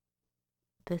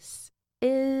This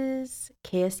is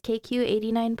KSKQ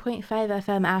 89.5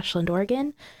 FM Ashland,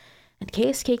 Oregon, and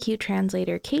KSKQ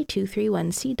translator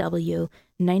K231CW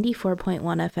 94.1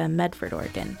 FM Medford,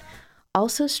 Oregon.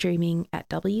 Also streaming at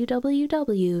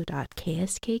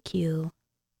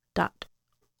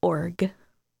www.kskq.org.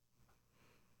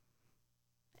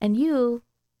 And you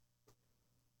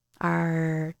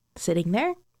are sitting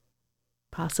there,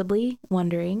 possibly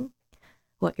wondering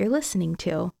what you're listening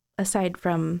to, aside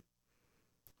from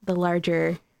the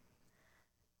larger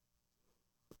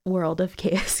world of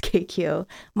KSKQ.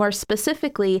 More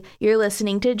specifically, you're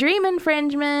listening to Dream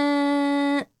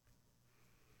Infringement.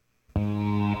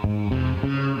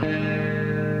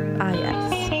 Ah,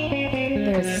 yes.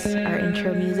 There's our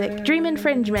intro music. Dream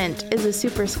Infringement is a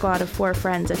super squad of 4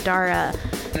 friends: Adara,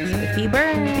 Sophie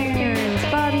Burns,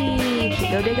 Bobby,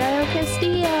 Pico de Gallo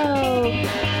Castillo,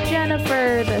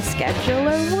 Jennifer, the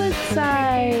scheduler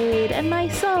Woodside, and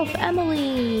myself,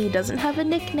 Emily, doesn't have a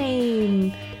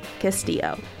nickname,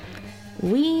 Castillo.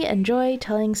 We enjoy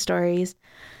telling stories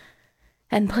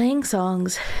and playing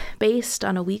songs based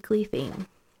on a weekly theme.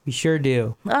 We sure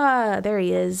do. Ah, there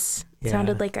he is. Yeah,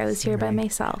 Sounded like I was here by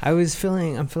myself. I'm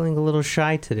feeling a little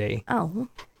shy today. Oh.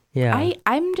 Yeah. I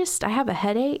have a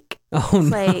headache. Oh, it's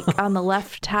no. like on the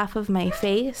left half of my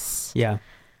face. Yeah.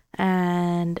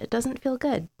 And it doesn't feel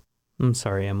good. I'm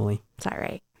sorry, Emily. It's all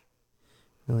right.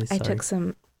 Really sorry. I took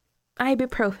some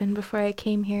ibuprofen before I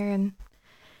came here and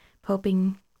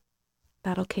hoping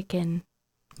that'll kick in.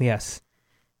 Yes.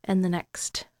 In the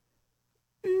next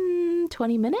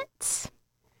 20 minutes.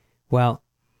 Well,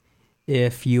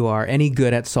 if you are any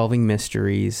good at solving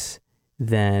mysteries,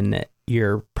 then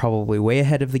you're probably way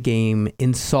ahead of the game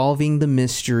in solving the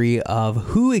mystery of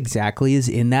who exactly is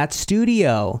in that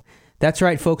studio. That's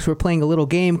right, folks. We're playing a little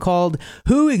game called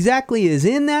Who Exactly Is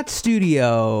in That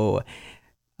Studio?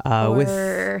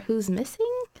 Or who's missing?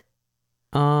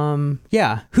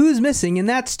 Yeah. Who's missing in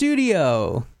that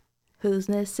studio? Who's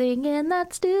missing in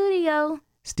that studio?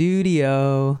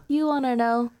 Studio. You want to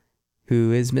know?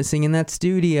 Who is missing in that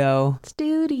studio?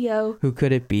 Studio. Who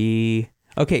could it be?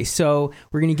 Okay, so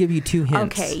we're going to give you 2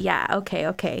 hints. Okay, yeah,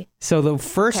 okay. So the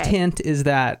first hint is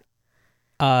that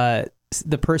the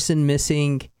person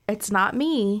missing... It's not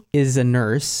me. ...is a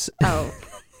nurse. Oh.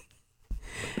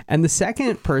 And the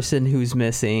second person who's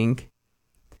missing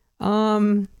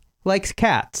likes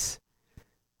cats.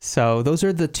 So those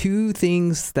are the 2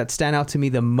 things that stand out to me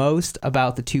the most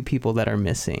about the 2 people that are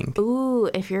missing. Ooh,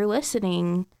 if you're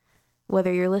listening...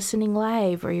 Whether you're listening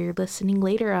live or you're listening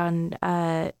later on,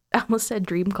 I almost said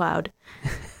DreamCloud.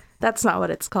 That's not what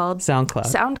it's called.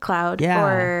 SoundCloud. Yeah.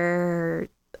 Or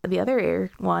the other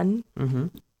one. Mm-hmm.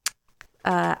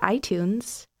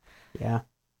 iTunes. Yeah.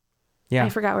 Yeah. I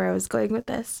forgot where I was going with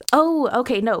this. Oh,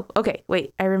 okay. No. Okay.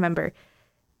 Wait, I remember.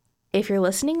 If you're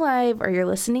listening live or you're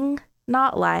listening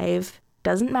not live,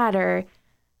 doesn't matter.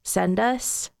 Send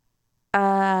us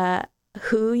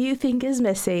who you think is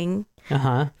missing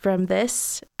from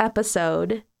this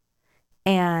episode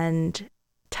and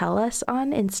tell us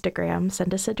on Instagram.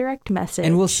 Send us a direct message.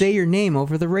 And we'll say your name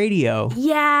over the radio.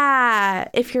 Yeah,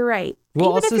 if you're right.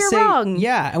 Even if you're wrong.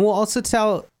 Yeah, and we'll also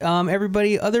tell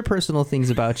everybody other personal things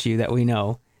about you that we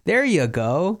know. There you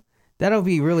go. That'll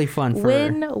be really fun for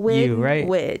you, right?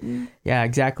 Win. Yeah,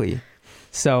 exactly.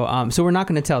 So we're not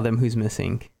going to tell them who's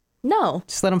missing. No.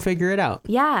 Just let them figure it out.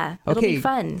 Yeah, it'll be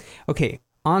fun. Okay,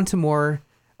 on to more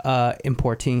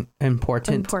importante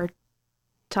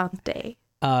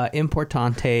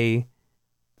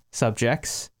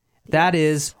subjects. That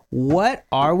is, what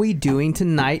are we doing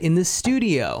tonight in the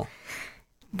studio?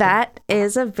 That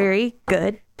is a very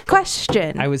good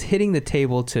question. I was hitting the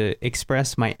table to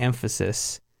express my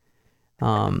emphasis,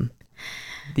 the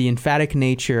emphatic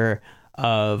nature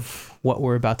of what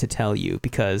we're about to tell you,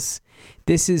 because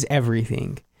this is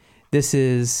everything. This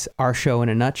is our show in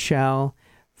a nutshell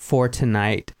for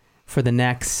tonight. For the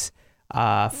next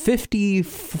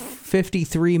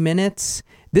 53 minutes,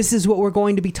 this is what we're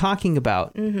going to be talking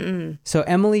about. Mm-hmm. So,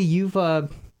 Emily,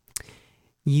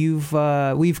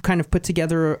 we've kind of put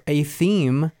together a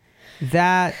theme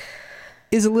that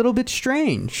is a little bit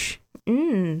strange,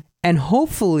 and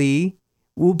hopefully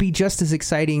will be just as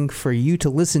exciting for you to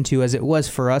listen to as it was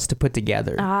for us to put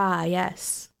together. Ah,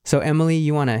 yes. So, Emily,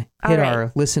 you want to hit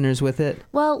our listeners with it?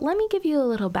 Well, let me give you a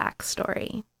little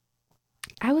backstory.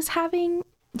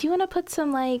 Do you want to put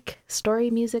some, story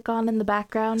music on in the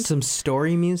background? Some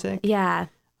story music? Yeah.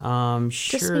 Sure.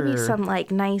 Just maybe some,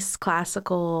 nice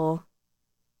classical...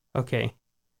 Okay.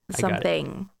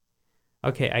 Something.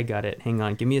 Okay, I got it. Hang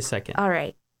on. Give me a second. All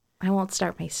right. I won't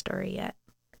start my story yet.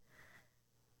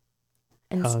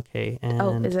 Okay. And...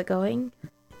 Oh, is it going?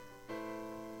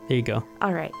 There you go.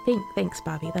 All right. Thanks,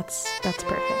 Bobby. That's perfect.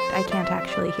 I can't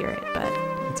actually hear it, but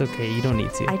It's okay. You don't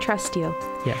need to. I trust you.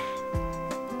 Yeah.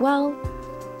 Well,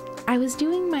 I was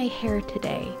doing my hair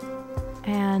today,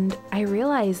 and I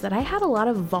realized that I had a lot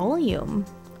of volume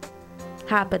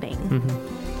happening.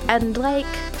 Mm-hmm. And, like,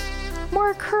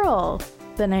 more curl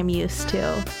than I'm used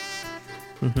to.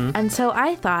 Mm-hmm. And so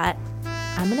I thought,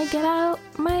 I'm going to get out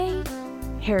my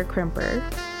hair crimper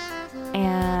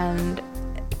and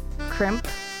crimp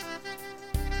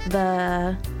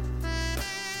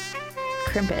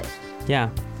it. Yeah.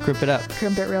 Crimp it up.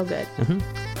 Crimp it real good. Mm-hmm.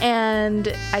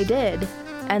 And I did.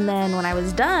 And then when I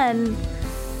was done,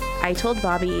 I told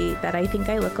Bobby that I think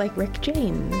I look like Rick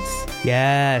James.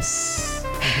 Yes.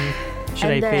 Mm-hmm. Should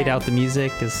And I fade then- out the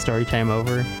music? Is story time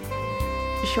over?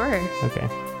 Sure. Okay.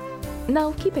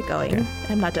 No, keep it going. Okay.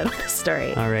 I'm not done with the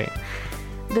story. All right.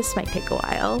 This might take a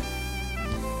while.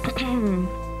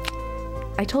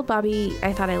 I told Bobby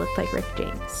I thought I looked like Rick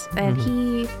James, and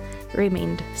he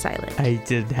remained silent.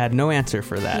 Had no answer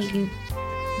for that. He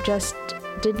just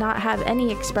did not have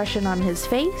any expression on his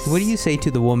face. What do you say to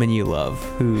the woman you love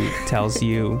who tells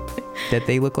you that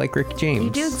they look like Rick James? You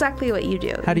do exactly what you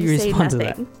do. How do you say respond to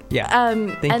nothing. that? Yeah.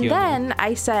 Thank and you. then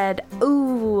I said,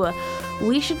 ooh,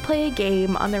 we should play a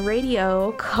game on the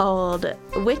radio called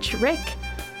Which Rick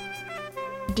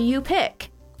Do You Pick?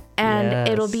 And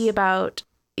it'll be Yes. about,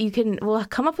 we'll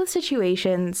come up with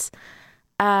situations,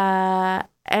 and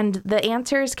the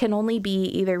answers can only be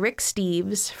either Rick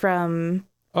Steves from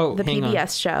the hang on.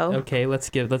 PBS show. Okay, let's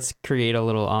create a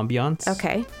little ambiance.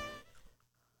 Okay.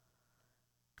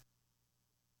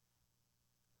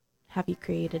 Have you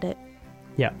created it?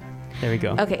 Yeah. There we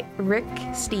go. Okay, Rick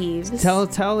Steves.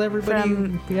 Tell everybody.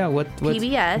 From what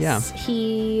PBS. Yeah.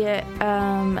 He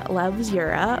loves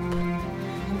Europe.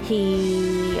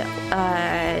 He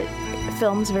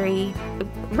films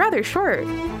rather short.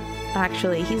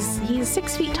 Actually, he's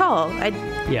 6 feet tall.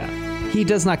 Yeah. He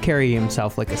does not carry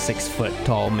himself like a 6 foot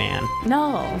tall man.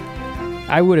 No.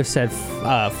 I would have said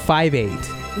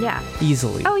 5'8" Yeah.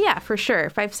 easily. Oh yeah, for sure.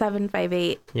 5'7",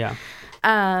 5'8". Yeah.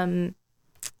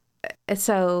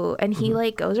 So, and he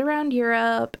like goes around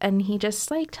Europe, and he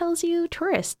just like tells you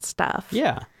tourist stuff.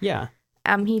 Yeah. Yeah.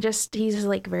 He's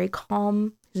like very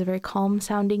calm. He's a very calm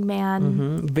sounding man.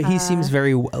 Mm-hmm. But he seems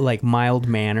very like mild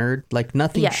mannered. Like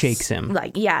nothing Yes. shakes him.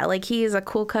 Like, yeah, like he is a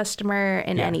cool customer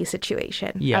in any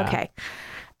situation. Yeah. Okay.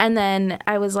 And then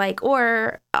I was like,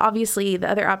 or obviously the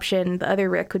other option, the other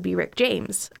Rick would be Rick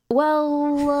James.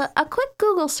 Well, a quick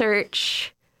Google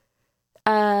search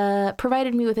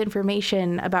provided me with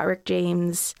information about Rick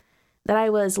James that I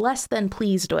was less than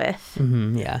pleased with.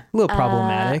 Mm-hmm. Yeah. A little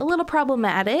problematic. A little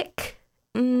problematic.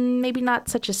 Maybe not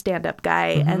such a stand-up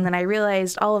guy. Mm-hmm. And then I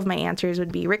realized all of my answers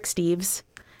would be Rick Steves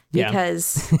Yeah.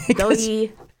 because though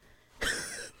he...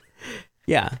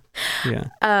 Yeah. Yeah.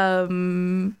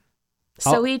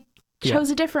 So we chose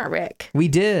a different Rick. We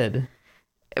did.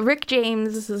 Rick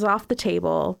James is off the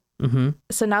table. Mm-hmm.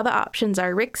 So now the options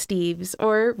are Rick Steves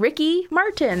or Ricky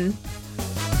Martin.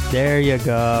 There you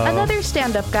go. Another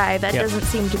stand-up guy that Yep. doesn't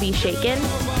seem to be shaken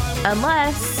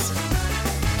unless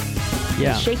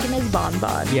Yeah. he's shaking his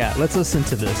bonbon. Yeah. Let's listen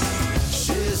to this.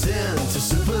 She's into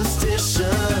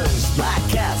superstitions, black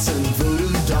cats and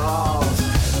voodoo dolls.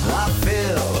 I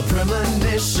feel a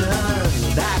premonition,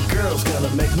 that girl's gonna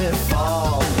make me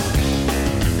fall.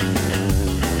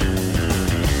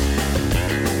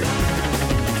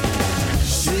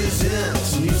 She's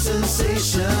into new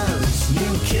sensations,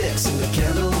 new kicks in the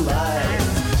candlelight.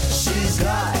 She's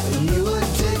got new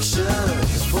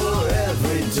addictions for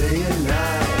every day and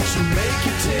night. She'll make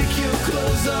you take your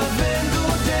clothes off and go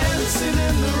dancing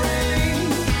in the rain.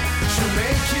 She'll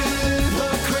make you live a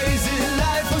crazy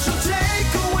life, or she'll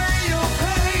take away your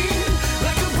pain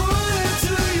like a bullet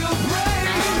to your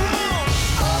brain.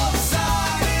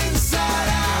 Upside, inside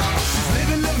out, she's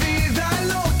living la vida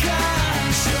loca.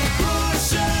 She'll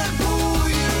push and pull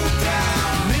you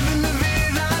down, living la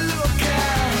vida loca.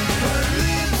 Her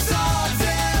lips are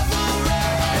devil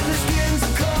red and her skin's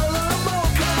the color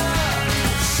mocha.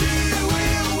 She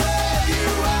will wear you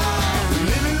out,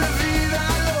 living la vida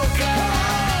loca,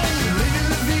 living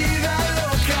la vida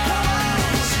loca.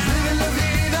 She's living la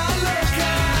vida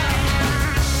loca.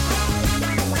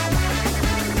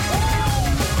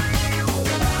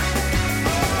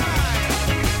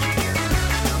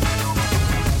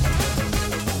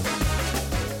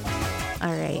 All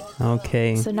right.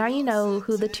 Okay. So now you know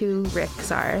who the two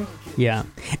Ricks are. Yeah.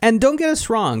 And don't get us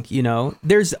wrong,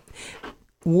 there's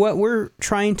what we're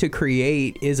trying to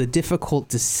create is a difficult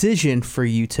decision for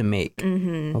you to make.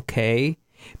 Mm-hmm. Okay?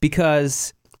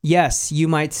 Because Yes, you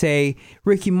might say,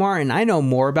 Ricky Martin, I know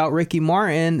more about Ricky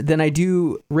Martin than I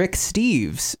do Rick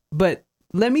Steves. But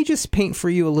let me just paint for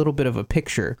you a little bit of a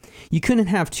picture. You couldn't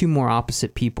have two more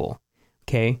opposite people,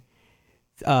 okay?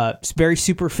 Very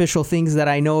superficial things that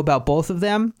I know about both of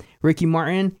them. Ricky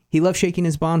Martin, he loves shaking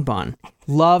his bonbon,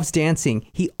 loves dancing.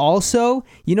 He also,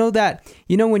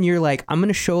 when you're like, I'm going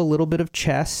to show a little bit of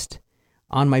chest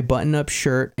on my button-up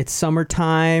shirt. It's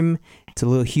summertime. It's a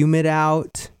little humid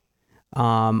out.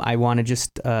 I want to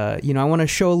just, I want to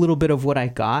show a little bit of what I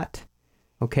got.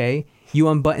 Okay. You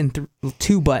unbutton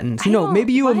two buttons.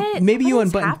 Maybe you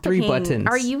unbutton three buttons.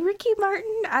 Are you Ricky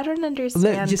Martin? I don't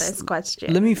understand this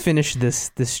question. Let me finish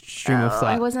this stream of thought.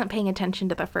 I wasn't paying attention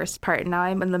to the first part. Now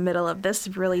I'm in the middle of this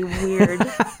really weird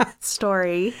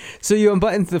story. So you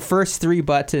unbutton the first three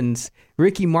buttons.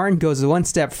 Ricky Martin goes one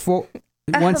step further.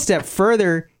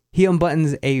 He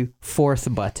unbuttons a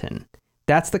fourth button.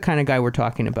 That's the kind of guy we're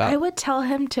talking about. I would tell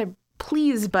him to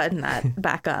please button that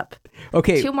back up.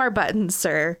 Okay. 2 more buttons,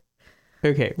 sir.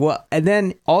 Okay. Well, and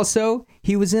then also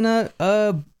he was in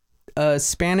a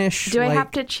Spanish. Do I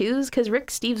have to choose? Because Rick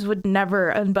Steves would never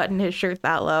unbutton his shirt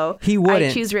that low. He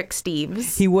wouldn't. I choose Rick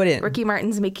Steves. He wouldn't. Ricky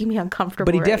Martin's making me uncomfortable.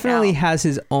 But he right definitely now. has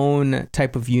his own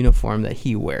type of uniform that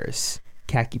he wears.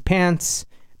 Khaki pants,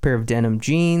 pair of denim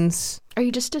jeans. Are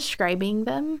you just describing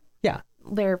them? Yeah.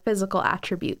 Their physical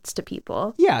attributes to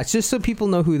people. Yeah, it's just so people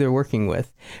know who they're working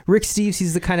with. Rick Steves,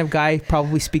 he's the kind of guy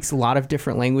probably speaks a lot of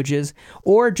different languages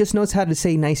or just knows how to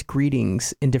say nice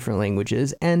greetings in different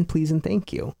languages and please and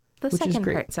thank you. The second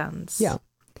part sounds... Yeah.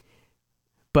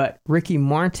 But Ricky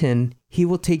Martin, he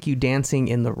will take you dancing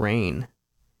in the rain.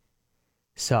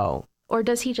 So... Or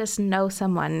does he just know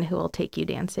someone who will take you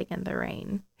dancing in the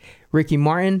rain? Ricky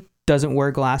Martin doesn't wear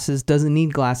glasses, doesn't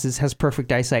need glasses, has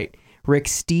perfect eyesight. Rick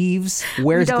Steves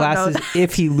wears glasses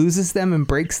if he loses them and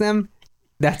breaks them.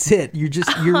 That's it. You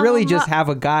really just have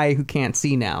a guy who can't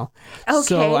see now. Okay.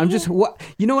 So I'm just what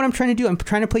I'm trying to do. I'm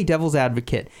trying to play devil's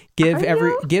advocate. Give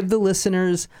the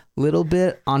listeners a little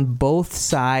bit on both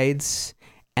sides,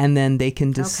 and then they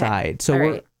can decide.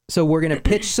 Okay. So we're gonna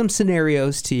pitch some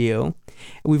scenarios to you.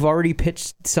 We've already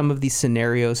pitched some of these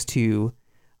scenarios to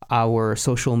our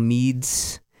social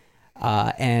medias.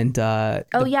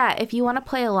 If you want to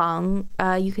play along,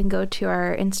 you can go to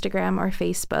our Instagram or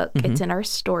Facebook. Mm-hmm. It's in our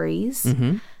stories,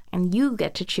 and you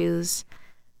get to choose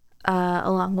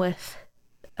along with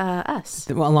us.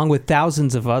 Along with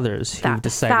thousands of others who've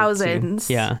decided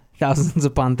thousands. Thousands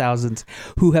upon thousands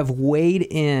who have weighed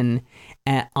in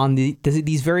on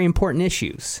these very important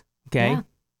issues. Okay, yeah.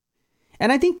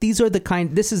 And I think these are the kind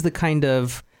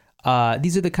of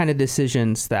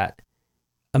decisions that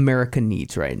America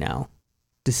needs right now.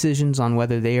 Decisions on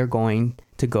whether they are going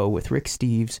to go with Rick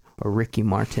Steves or Ricky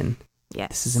Martin. Yes.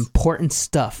 This is important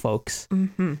stuff, folks.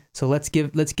 Mm-hmm. So let's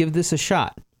give this a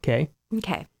shot, okay?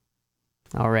 Okay.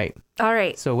 All right.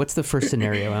 So what's the first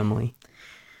scenario, Emily?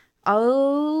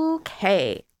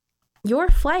 Okay. Your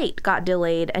flight got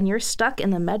delayed and you're stuck in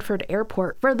the Medford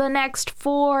airport for the next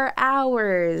 4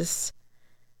 hours.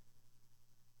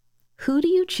 Who do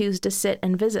you choose to sit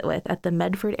and visit with at the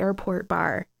Medford Airport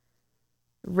bar?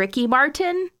 Ricky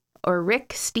Martin or Rick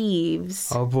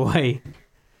Steves? Oh boy.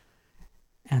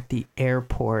 At the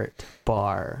airport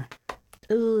bar.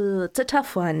 Ooh, it's a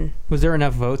tough one. Was there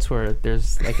enough votes where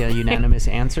there's like a unanimous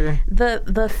answer?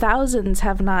 The thousands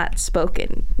have not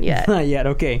spoken yet. Not yet,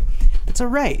 okay. That's all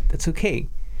right. That's okay.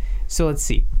 So let's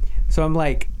see. So I'm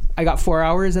like, I got 4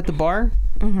 hours at the bar.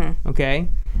 Mm-hmm. Okay.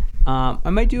 I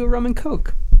might do a rum and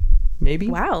coke. Maybe.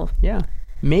 Wow. Yeah.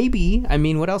 Maybe. I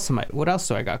mean, what else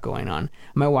do I got going on?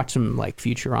 I might watch some like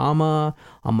Futurama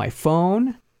on my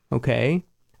phone. Okay.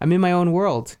 I'm in my own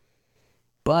world.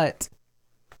 But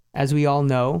as we all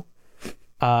know,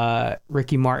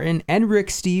 Ricky Martin and Rick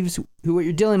Steves, who what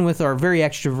you're dealing with are very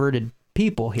extroverted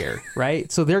people here,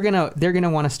 right? So they're gonna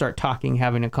want to start talking,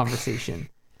 having a conversation.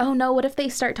 Oh no, what if they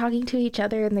start talking to each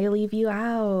other and they leave you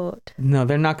out? No,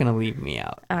 they're not going to leave me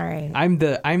out. All right. I'm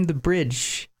the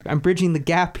bridge. I'm bridging the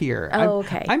gap here.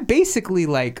 Okay. I'm basically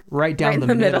like right down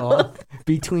the middle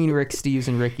between Rick Steves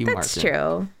and Ricky Martin. That's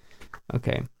true.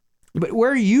 Okay. But where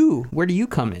are you? Where do you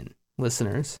come in,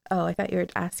 listeners? Oh, I thought you were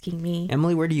asking me.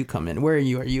 Emily, where do you come in? Where are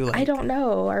you? Are you like... I don't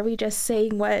know. Are we just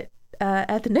saying what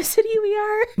ethnicity we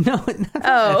are? No,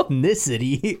 not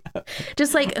ethnicity.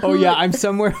 Just like who... Oh yeah, I'm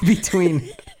somewhere between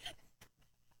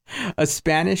a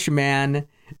Spanish man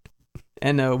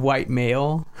and a white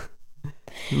male.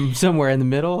 Somewhere in the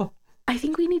middle. I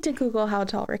think we need to Google how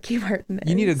tall Ricky Martin is.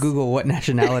 You need to Google what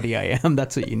nationality I am.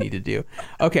 That's what you need to do.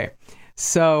 Okay.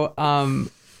 So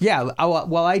Yeah,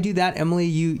 while I do that, Emily,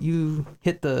 you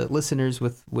hit the listeners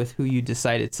with who you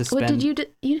decided to spend. What did you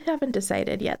you haven't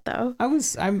decided yet though? I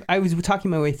was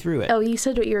talking my way through it. Oh, you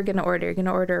said what you were gonna order. You're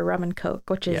gonna order a rum and coke,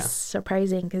 which is Yeah.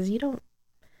 surprising because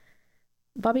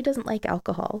Bobby doesn't like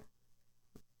alcohol.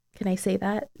 Can I say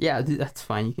that? Yeah, that's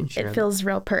fine. You can share. It feels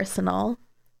real personal.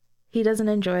 He doesn't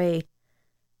enjoy.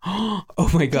 Oh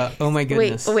my god! Oh my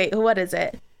goodness! Wait, what is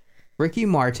it? Ricky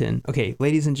Martin. Okay,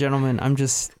 ladies and gentlemen,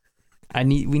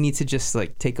 we need to just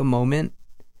like take a moment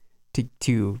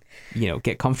to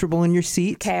get comfortable in your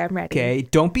seat. Okay, I'm ready. Okay,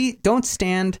 don't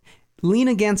stand. Lean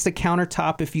against the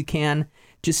countertop if you can.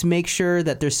 Just make sure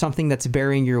that there's something that's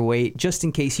bearing your weight, just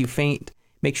in case you faint.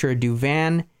 Make sure a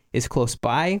divan is close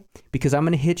by, because I'm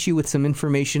going to hit you with some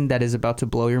information that is about to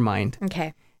blow your mind.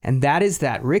 Okay. And that is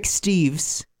that Rick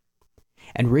Steves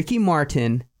and Ricky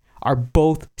Martin are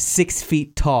both 6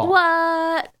 feet tall.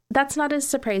 What? That's not as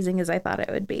surprising as I thought it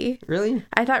would be. Really?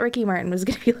 I thought Ricky Martin was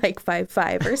going to be like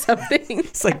 5'5" or something.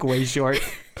 It's like way short.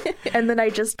 And then I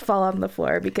just fall on the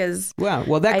floor because Wow.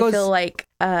 Well, that I goes. feel like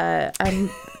I'm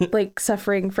like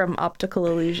suffering from optical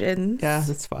illusions. Yeah,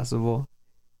 that's possible.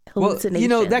 Well,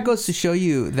 Hallucinations. that goes to show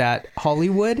you that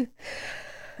Hollywood,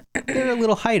 they're a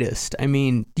little heightist. I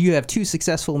mean, you have two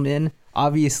successful men,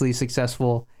 obviously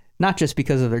successful, not just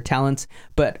because of their talents,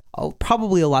 but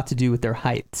probably a lot to do with their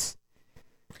heights.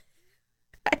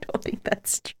 I don't think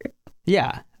that's true.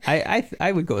 Yeah,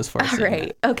 I would go as far as All saying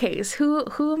right. that. Okay. So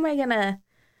who am I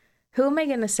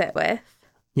gonna sit with?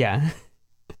 Yeah.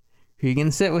 Who you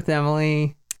gonna sit with,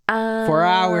 Emily? 4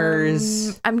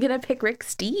 hours. I'm gonna pick Rick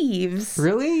Steves.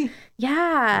 Really?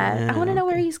 Yeah. I want to know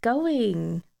where he's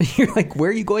going. You're like, where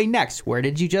are you going next? Where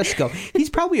did you just go? He's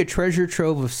probably a treasure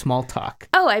trove of small talk.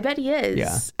 Oh, I bet he is.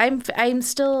 Yeah. I'm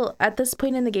still at this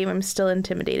point in the game. I'm still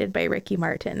intimidated by Ricky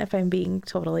Martin, if I'm being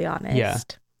totally honest. Yeah.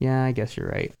 Yeah, I guess you're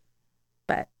right.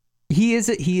 But He is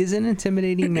an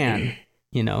intimidating man,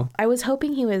 I was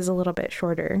hoping he was a little bit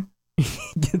shorter.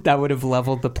 That would have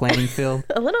leveled the playing field.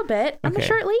 A little bit. I'm a Okay.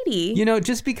 short lady.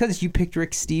 Just because you picked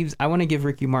Rick Steves, I want to give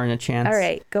Ricky Martin a chance. All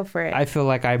right, go for it. I feel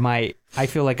like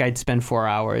I'd spend 4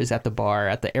 hours at the bar,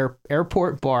 at the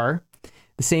airport bar,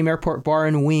 the same airport bar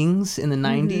in Wings in the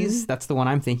 90s. That's the one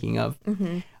I'm thinking of.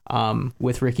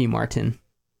 With Ricky Martin.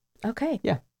 Okay.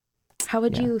 Yeah. How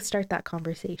would Yeah. you start that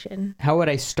conversation? How would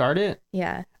I start it?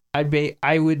 Yeah.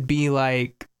 I would be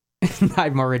like,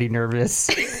 I'm already nervous.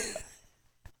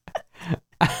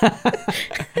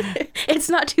 It's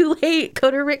not too late. Go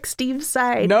to Rick Steves'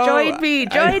 side. No, Join me. I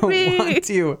don't Join me. want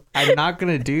to. I'm not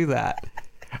gonna do that.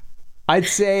 I'd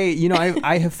say,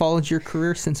 I have followed your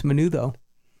career since Menudo.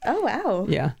 Oh, wow.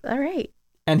 Yeah. All right.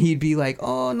 And he'd be like,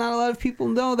 "Oh, not a lot of people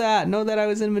know that I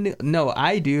was in Menudo." No,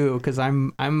 I do, because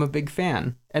I'm a big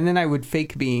fan. And then I would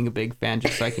fake being a big fan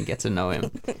just so I can get to know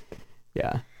him.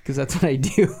 Yeah, because that's what I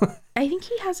do. I think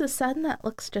he has a son that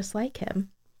looks just like him.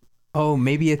 Oh,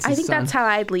 maybe it's I his think son. that's how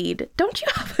I'd lead. Don't you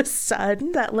have a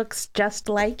son that looks just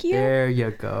like you? There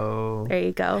you go. There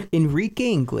you go.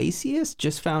 Enrique Iglesias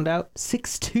just found out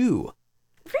 6'2".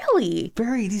 Really?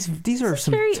 These are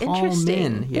some Very tall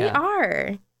interesting. men. Yeah. They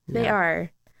are. They Yeah.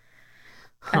 are.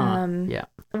 Huh. Yeah.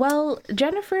 Well,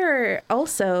 Jennifer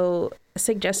also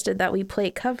suggested that we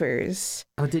play covers.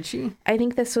 Oh, did she? I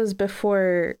think this was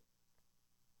before.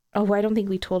 Oh, I don't think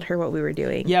we told her what we were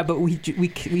doing. Yeah, but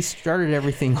we started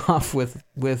everything off with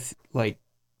like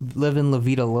Livin' La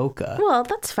Vida Loca. Well,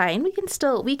 that's fine. We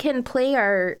can play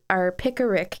our Pick a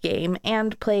Rick game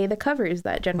and play the covers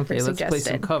that Jennifer Okay, let's suggested. play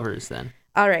some covers then.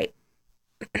 All right.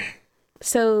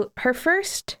 So her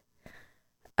first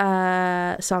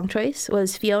song choice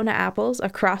was Fiona Apple's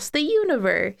Across the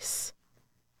Universe.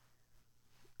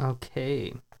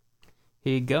 Okay.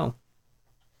 Here you go.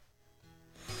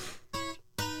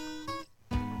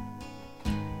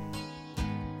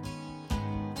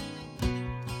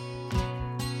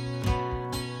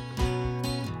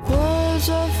 Words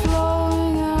are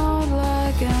flowing out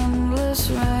like endless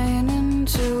rain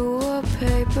into a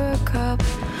paper cup.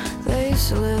 They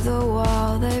slither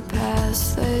while they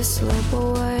pass, they slip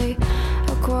away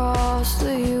across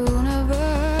the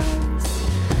universe.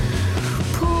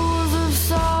 Pools of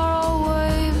sorrow,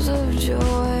 waves of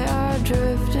joy are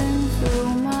drifting through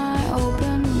my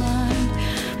open mind,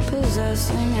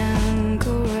 possessing and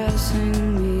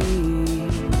caressing me.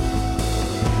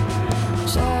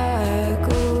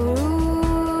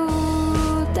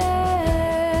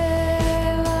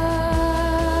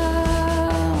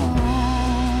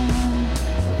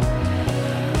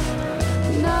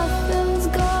 Nothing's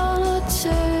gonna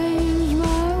change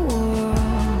my world.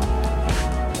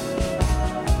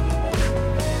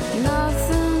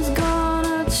 Nothing's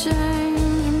gonna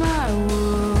change my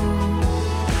world.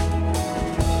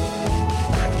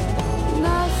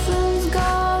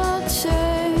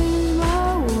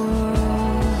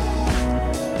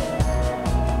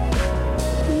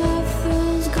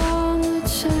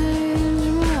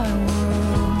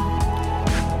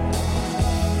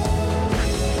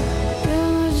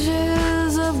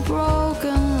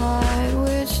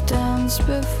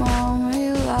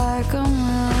 like a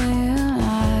million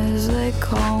eyes. They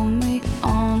call me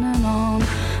on and on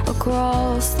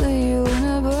across the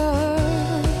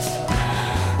universe.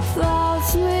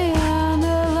 Thoughts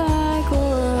meander like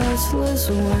a restless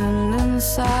wind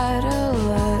inside a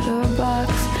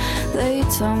letterbox. They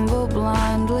tumble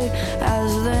blindly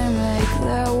as they make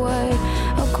their way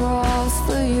across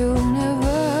the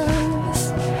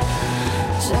universe.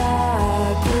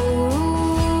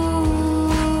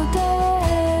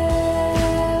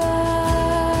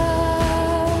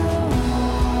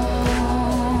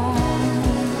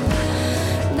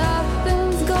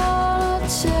 Nothing's gonna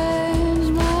change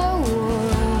my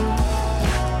world.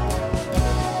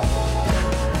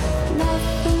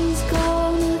 Nothing's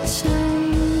gonna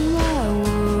change my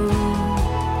world.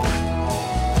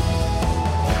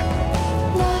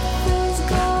 Nothing's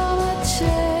gonna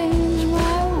change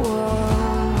my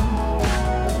world.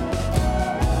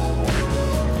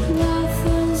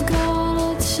 Nothing's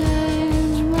gonna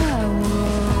change my world.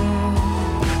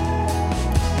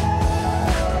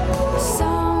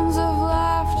 Sounds of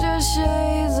laughter,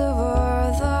 shades of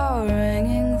earth are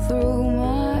ringing through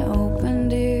my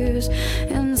opened ears,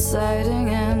 inciting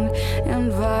and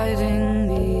inviting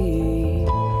me.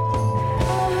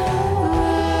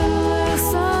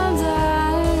 Endless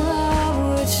undying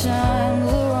love which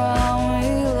shines around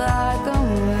me like a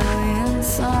million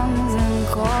suns and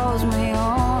calls me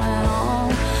on and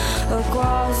on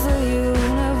across the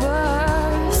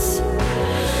universe.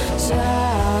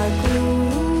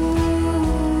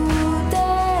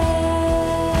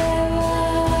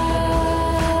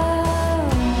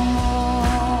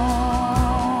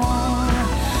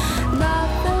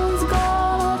 Nothing's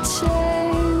gonna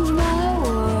change my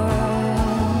world.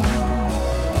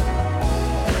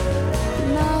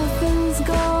 Nothing's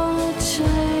gonna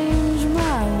change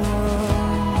my world.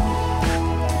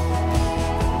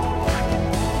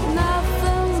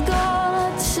 Nothing's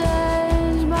gonna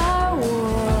change my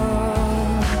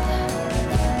world.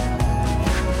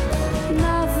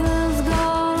 Nothing's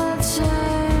gonna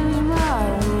change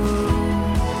my world.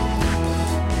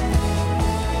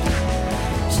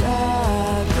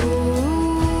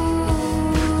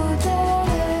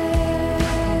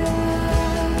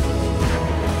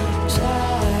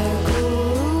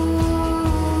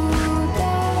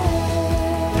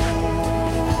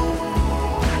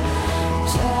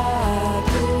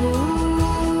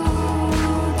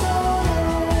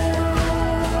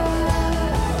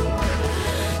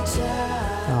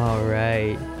 All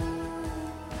right.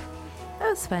 That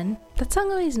was fun. That song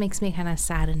always makes me kind of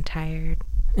sad and tired.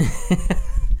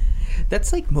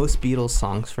 That's like most Beatles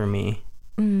songs for me.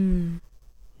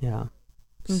 Yeah.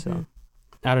 So,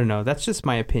 I don't know. That's just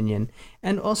my opinion.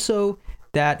 And also,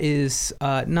 that is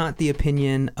not the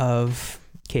opinion of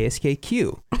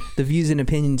KSKQ. The views and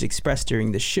opinions expressed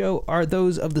during the show are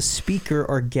those of the speaker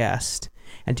or guest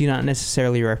and do not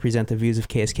necessarily represent the views of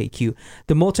KSKQ,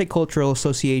 the Multicultural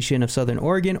Association of Southern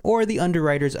Oregon, or the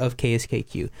underwriters of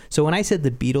KSKQ. So when I said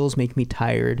the Beatles make me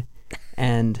tired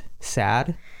and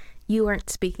sad, You weren't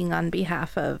speaking on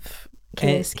behalf of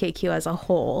KSKQ as a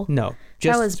whole. no.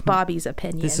 That was Bobby's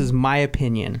opinion. This is my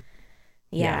opinion.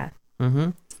 yeah.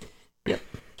 Yep.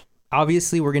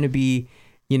 Obviously, we're going to be,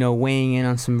 weighing in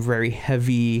on some very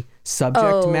heavy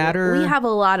subject matter. We have a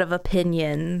lot of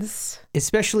opinions.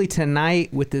 Especially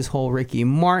tonight with this whole Ricky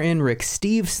Martin, Rick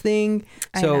Steves thing.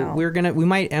 I So know. we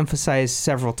might emphasize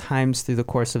several times through the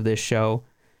course of this show,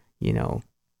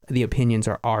 the opinions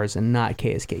are ours and not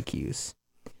KSKQ's.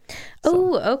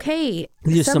 Oh, okay.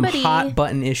 These are some hot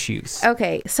button issues.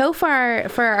 Okay, so far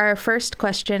for our first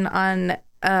question on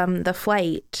the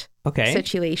flight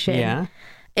situation, Yeah.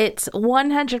 it's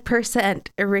 100%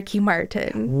 Ricky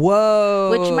Martin, Whoa.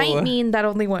 which might mean that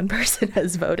only one person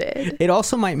has voted. It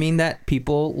also might mean that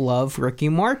people love Ricky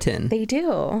Martin They do.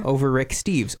 over Rick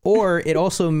Steves. Or it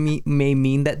also may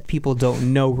mean that people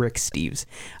don't know Rick Steves.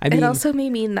 I mean, It also may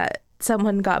mean that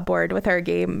someone got bored with our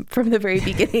game from the very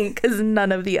beginning because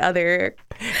none of the other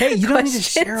hey, you don't need to questions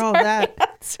share all are that.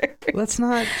 answered. Let's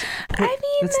not.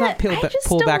 Let's I not just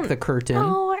pull back don't- the curtain.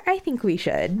 Oh, I think we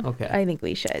should. Okay. I think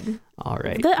we should. All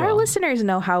right. Our well, listeners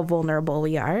know how vulnerable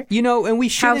we are. and we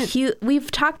How shouldn't. we've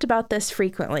talked about this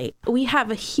frequently. We have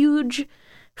a huge,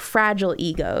 fragile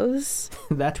egos.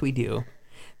 That we do.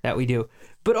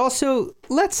 But also,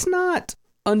 let's not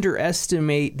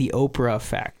underestimate the Oprah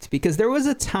effect, because there was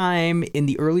a time in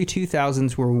the early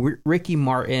 2000s where Ricky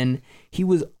Martin, he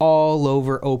was all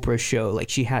over Oprah's show. Like,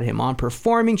 she had him on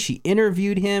performing, she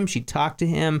interviewed him, she talked to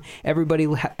him. Everybody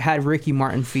had Ricky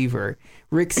Martin fever.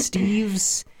 Rick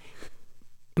Steves,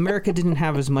 America didn't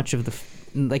have as much of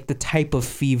the type of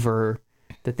fever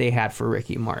that they had for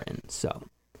Ricky Martin. So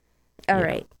All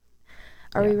right.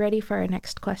 Are we ready for our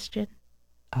next question?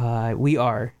 We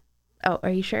are. Oh, are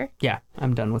you sure? Yeah,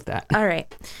 I'm done with that. All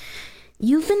right.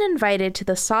 You've been invited to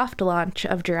the soft launch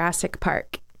of Jurassic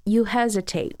Park. You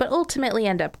hesitate, but ultimately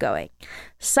end up going.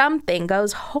 Something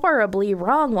goes horribly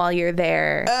wrong while you're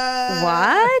there.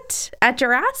 What? At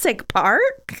Jurassic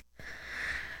Park?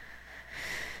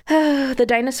 The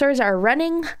dinosaurs are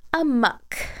running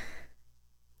amok.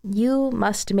 You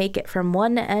must make it from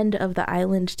one end of the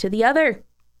island to the other.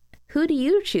 Who do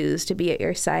you choose to be at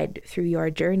your side through your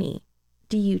journey?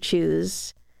 Do you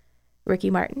choose Ricky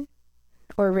Martin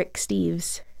or Rick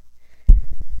Steves?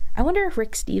 I wonder if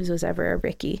Rick Steves was ever a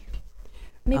Ricky.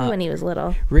 Maybe when he was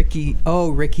little. Ricky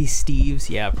Steves.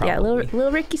 Yeah, probably. Yeah,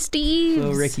 little Ricky Steves.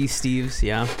 Little Ricky Steves,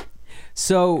 yeah.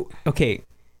 So, okay.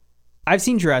 I've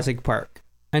seen Jurassic Park.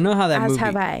 I know how that As movie.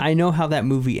 have I. I know how that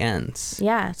movie ends.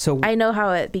 Yeah. So I know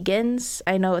how it begins.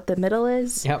 I know what the middle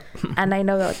is. Yep. And I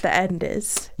know what the end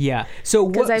is. Yeah. So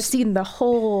Because I've seen the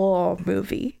whole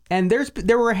movie. And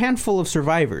there were a handful of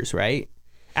survivors, right?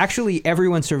 Actually,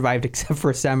 everyone survived except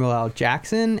for Samuel L.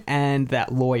 Jackson and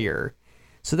that lawyer.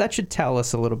 So that should tell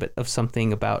us a little bit of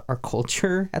something about our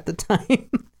culture at the time.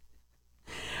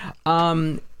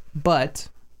 But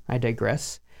I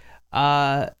digress.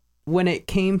 When it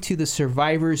came to the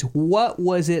survivors, what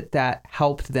was it that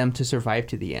helped them to survive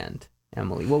to the end?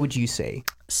 Emily, what would you say?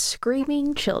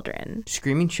 Screaming children.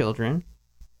 Screaming children?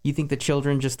 You think the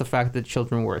children, just the fact that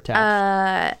children were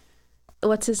attached?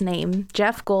 What's his name?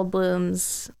 Jeff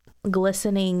Goldblum's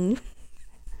glistening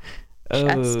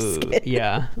chest skin.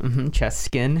 Yeah. Chest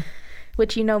skin.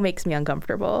 Which makes me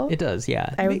uncomfortable. It does,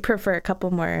 yeah. I would prefer a couple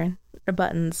more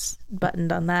buttons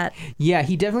buttoned on that. Yeah,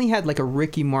 he definitely had like a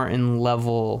Ricky Martin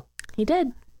level He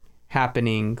did.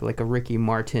 happening, like a Ricky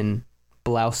Martin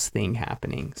blouse thing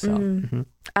happening. So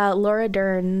Laura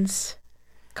Dern's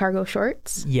cargo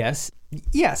shorts. Yes,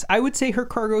 I would say her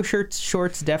cargo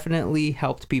shorts definitely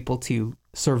helped people to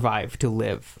survive, to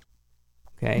live.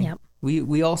 Okay. Yep.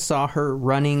 We all saw her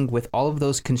running with all of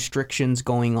those constrictions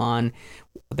going on,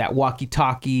 that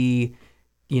walkie-talkie,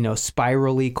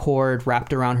 spirally cord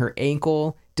wrapped around her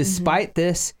ankle. Despite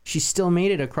this, she still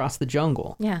made it across the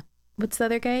jungle. Yeah. What's the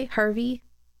other guy? Harvey?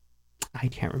 I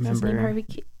can't Is his name remember.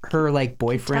 Harvey Her like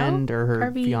boyfriend Keitel? or her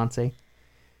Harvey fiance.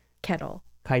 Kettle.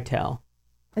 Keitel.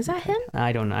 Is that him?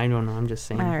 I don't know. I'm just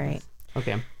saying. All right.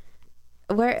 Okay.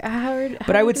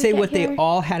 But I would say what they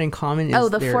all had in common is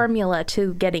the formula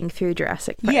to getting through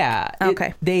Jurassic Park. Yeah.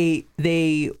 Okay.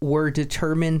 They were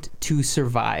determined to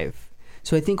survive.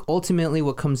 So I think ultimately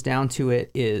what comes down to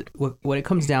it is what it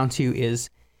comes down to is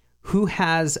who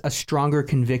has a stronger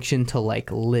conviction to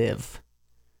live.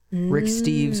 Rick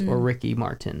Steves or Ricky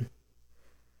Martin.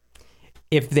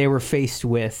 If they were faced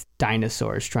with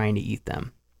dinosaurs trying to eat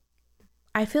them.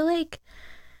 I feel like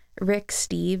Rick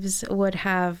Steves would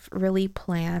have really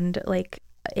planned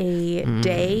a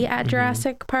day at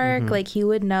Jurassic Park. Like he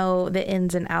would know the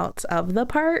ins and outs of the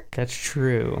park. That's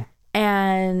true.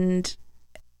 And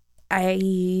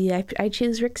I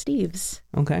choose Rick Steves.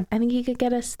 Okay. I think he could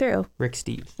get us through. Rick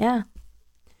Steves. Yeah.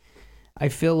 I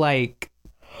feel like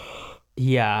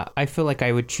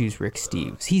I would choose Rick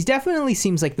Steves. He definitely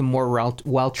seems like the more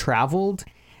well-traveled.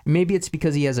 Maybe it's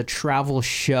because he has a travel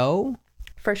show.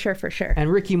 For sure.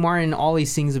 And Ricky Martin, all he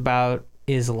sings about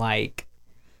is like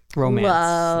romance,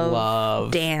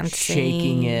 love, dancing,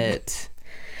 shaking it.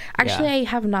 Actually, I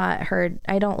have not heard.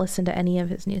 I don't listen to any of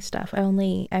his new stuff.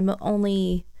 I'm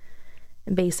only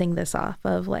basing this off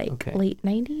of late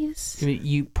 90s.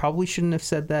 You probably shouldn't have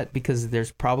said that because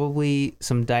there's probably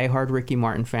some diehard Ricky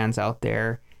Martin fans out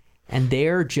there, and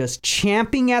they're just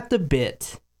champing at the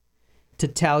bit to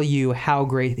tell you how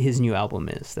great his new album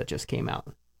is that just came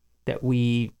out. That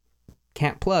we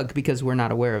can't plug because we're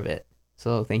not aware of it.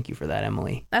 So thank you for that,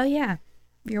 Emily. Oh, yeah.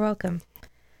 You're welcome.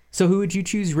 So who would you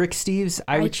choose? Rick Steves?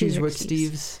 I would choose Rick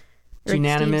Steves. Rick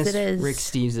Unanimous. Steves it is. Rick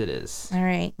Steves it is. All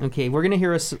right. Okay, we're going to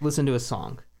listen to a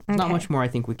song. There's not Okay. much more I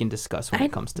think we can discuss when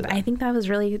it comes to that. I think that was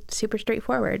really super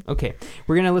straightforward. Okay,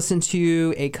 we're going to listen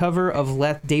to a cover of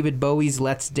David Bowie's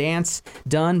Let's Dance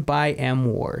done by M.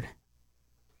 Ward.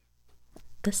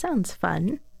 This sounds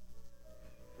fun.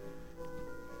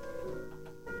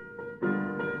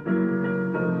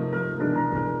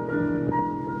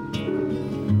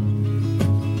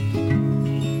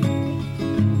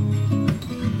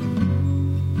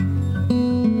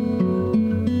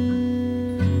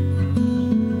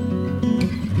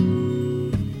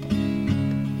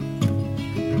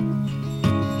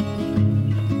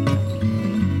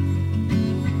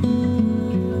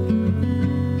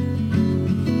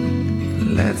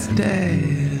 Let's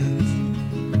dance.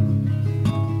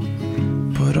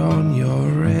 Put on your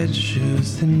red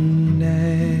shoes. and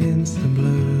dance the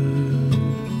blues.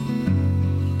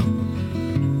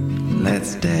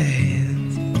 Let's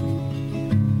dance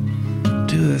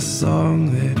to the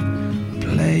song that's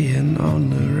playing on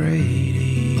the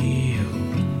radio.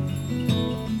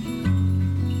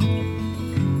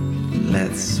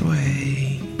 Let's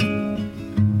sway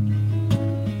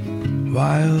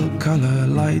while color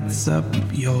lights up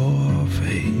your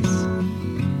face.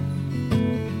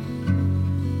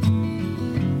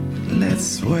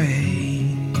 Let's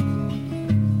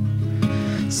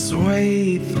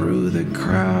sway through the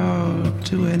crowd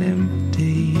to an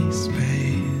empty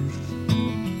space.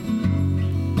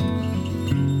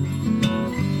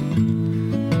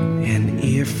 And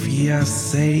if you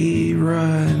say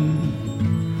run,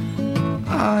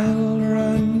 I'll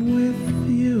run with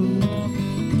you.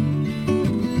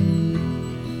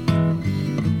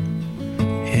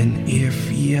 And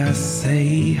if you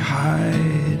say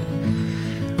hide,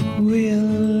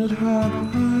 we'll hide.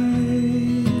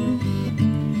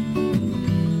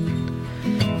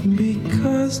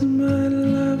 Because my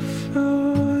love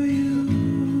for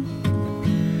you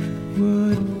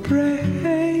would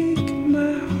break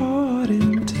my heart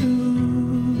in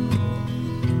two.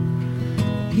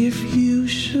 If you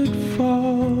should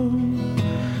fall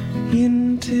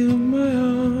into my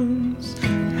arms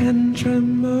and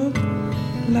tremble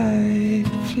like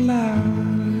flowers.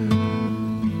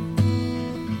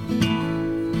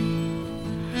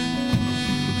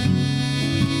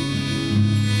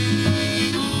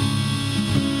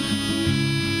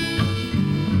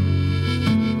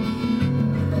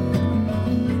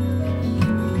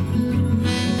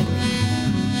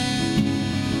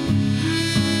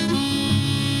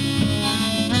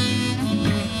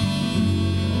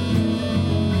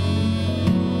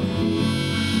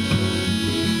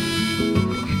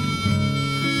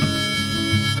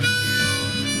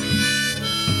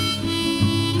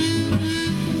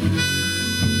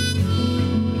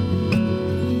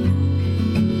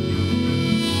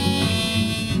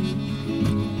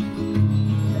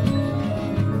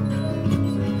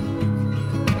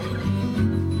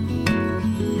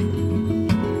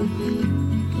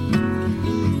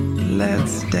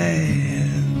 Let's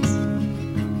dance,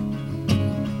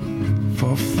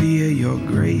 for fear your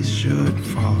grace should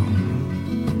fall.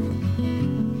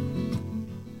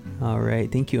 All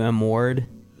right. Thank you, M. Ward.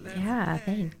 Yeah,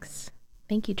 thanks.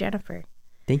 Thank you, Jennifer.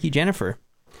 Thank you, Jennifer.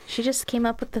 She just came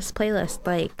up with this playlist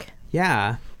like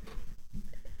Yeah.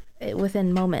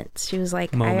 within moments. She was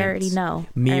like, Moments. I already know.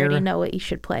 I Mere- already know what you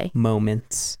should play.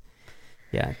 Moments.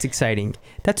 Yeah, it's exciting.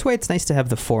 That's why it's nice to have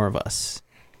the four of us,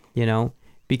 you know?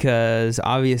 Because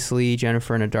obviously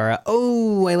Jennifer and Adara.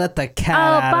 Oh, I let the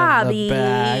cat out Bobby. of the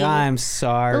bag. I'm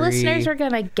sorry. The listeners are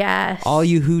going to guess. all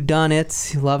you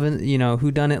whodunits, loving,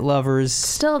 whodunit lovers.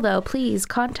 Still, though, please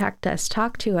contact us.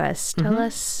 Talk to us. Tell Mm-hmm.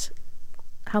 us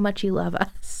how much you love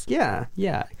us. Yeah.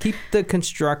 Keep the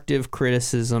constructive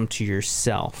criticism to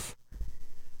yourself.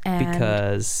 And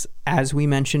Because as we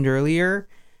mentioned earlier,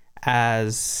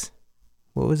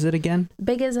 what was it again?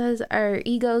 big as our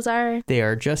egos are, They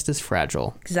are just as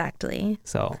fragile. exactly.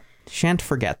 So shan't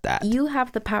forget that. You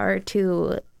have the power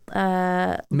to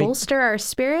bolster our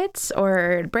spirits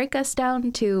or break us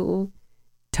down to...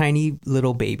 Tiny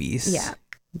little babies. Yeah,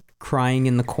 Crying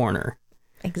in the corner.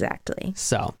 exactly.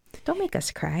 So Don't make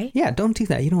us cry. yeah, don't do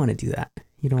that. You don't want to do that.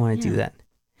 You don't want to do that.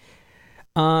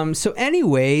 So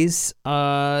anyways,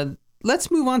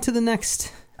 let's move on to the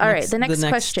next. All right, the next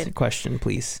question. Question,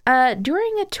 please.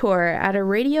 During a tour at a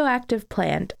radioactive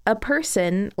plant, a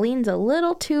person leans a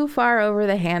little too far over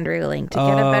the hand railing to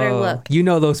get a better look You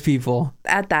know those people.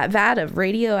 at that vat of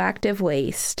radioactive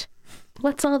waste.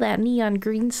 What's all that neon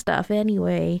green stuff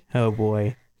anyway? Oh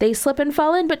boy. They slip and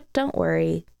fall in, but don't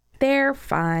worry. They're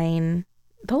fine.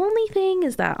 The only thing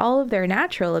is that all of their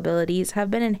natural abilities have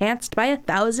been enhanced by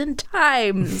 1,000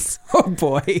 times. Oh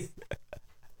boy.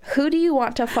 Who do you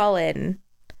want to fall in?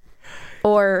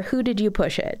 Or who did you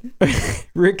push in?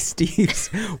 Rick Steves.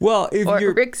 Well, if Or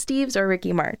you're Rick Steves or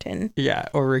Ricky Martin? yeah,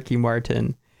 or Ricky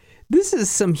Martin. This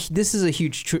is a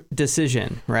huge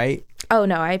decision, right? Oh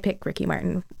no, I pick Ricky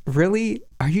Martin. Really?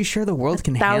 Are you sure the world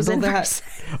can handle that?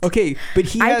 1,000%. Okay, but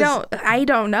he has, I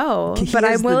don't know, he but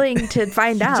has I'm willing to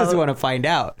find You out. just want to find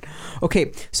out.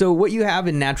 Okay, so what you have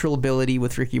in natural ability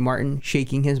with Ricky Martin,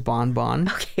 shaking his bonbon.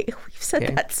 Okay, we've said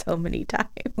Okay. that so many times.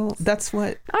 Well, that's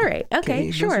what. All right, okay,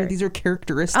 those sure. these are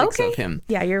characteristics Okay. of him.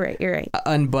 Yeah, you're right. You're right.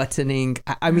 Unbuttoning.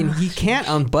 I mean, he can't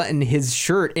unbutton his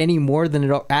shirt any more than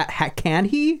it. Can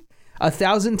he?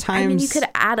 1,000 times. I mean, you could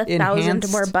add 1,000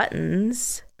 enhanced? more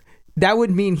buttons. That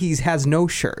would mean he has no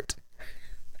shirt.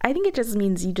 I think it just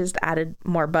means you just added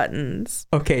more buttons.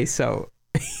 Okay, so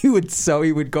He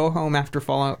would go home after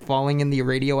falling in the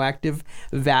radioactive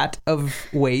vat of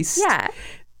waste. Yeah.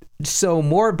 Sew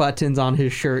more buttons on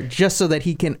his shirt just so that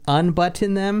he can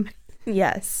unbutton them.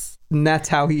 Yes. And that's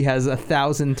how he has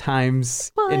 1,000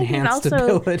 times enhanced and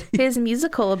also ability. his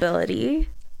musical ability,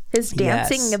 his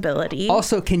dancing Yes. ability.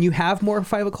 Also, can you have more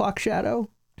 5 o'clock shadow?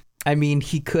 I mean,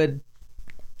 he could.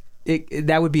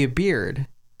 That would be a beard,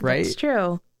 right? It's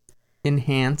true.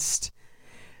 Enhanced,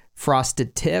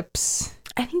 frosted tips.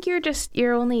 I think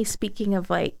you're only speaking of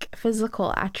like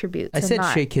physical attributes. I and said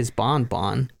not, shake his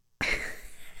bonbon.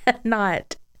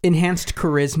 not Enhanced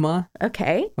charisma.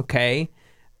 okay. Okay.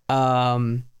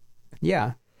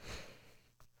 Yeah.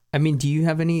 I mean, do you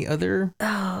have any other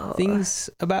things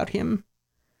about him?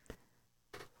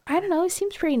 I don't know. He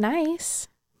seems pretty nice.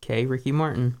 Okay, Ricky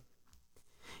Martin.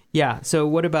 Yeah, so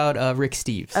what about Rick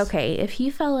Steves? Okay, if he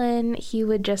fell in, he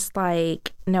would just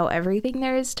like know everything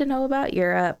there is to know about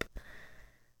Europe.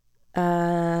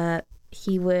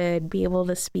 He would be able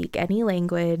to speak any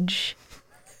language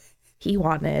he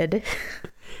wanted.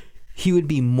 He would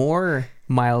be more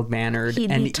mild-mannered.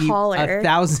 He'd and be taller.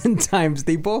 1,000 times.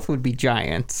 They both would be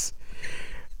giants.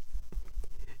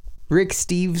 Rick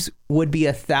Steves would be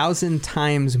 1,000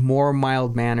 times more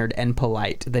mild-mannered and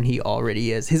polite than he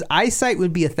already is. His eyesight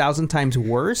would be 1,000 times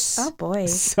worse. Oh boy.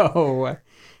 So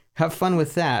have fun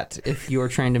with that if you're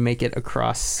trying to make it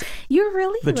across. You're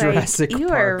really The Jurassic you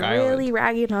Park are Island. really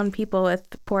ragging on people with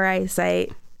poor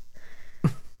eyesight.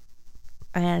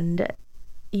 And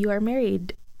you are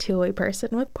married to a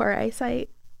person with poor eyesight.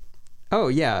 Oh,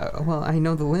 yeah. Well, I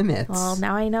know the limits. Well,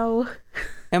 now I know.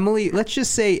 Emily, let's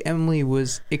just say Emily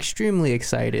was extremely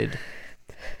excited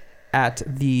at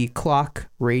the clock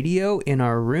radio in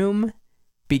our room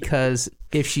because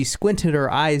if she squinted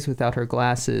her eyes without her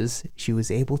glasses, she was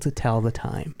able to tell the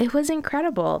time. It was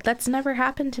incredible. That's never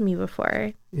happened to me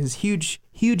before. It was huge,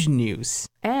 huge news.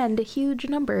 And huge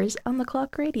numbers on the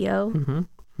clock radio.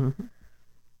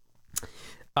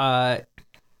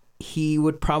 He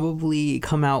would probably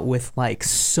come out with like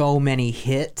so many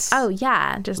hits. Oh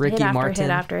yeah, just Ricky hit after Martin.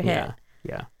 hit after hit.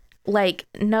 Yeah. Like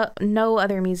no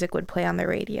other music would play on the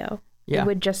radio. Yeah. It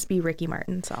would just be Ricky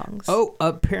Martin songs. Oh,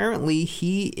 apparently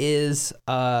he is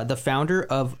the founder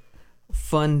of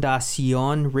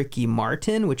Fundación Ricky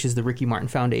Martin, which is the Ricky Martin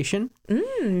Foundation, a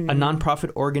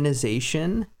nonprofit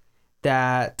organization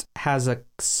that has a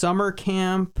summer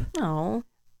camp Oh.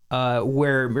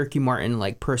 where Ricky Martin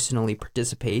like personally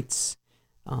participates.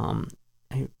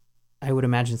 I would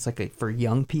imagine it's like for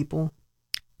young people,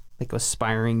 like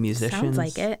aspiring musicians. Sounds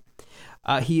like it.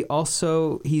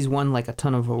 He's won like a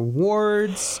ton of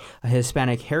awards, a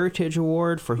Hispanic Heritage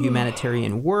Award for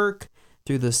humanitarian work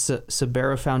through the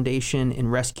Sabera Foundation in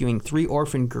rescuing 3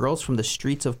 orphan girls from the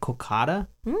streets of Kolkata.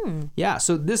 Yeah,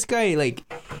 so this guy, like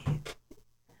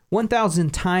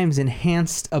 1,000 times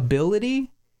enhanced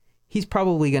ability, he's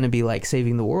probably going to be like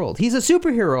saving the world. He's a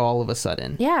superhero all of a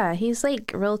sudden. Yeah, he's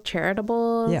like real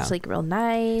charitable. Yeah. He's like real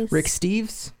nice. Rick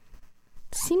Steves,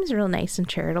 seems real nice and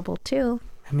charitable too.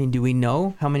 I mean, do we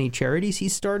know how many charities he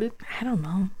started? I don't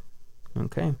know.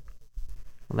 Okay.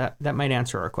 Well, that might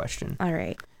answer our question. All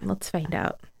right, let's find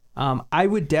out. I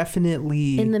would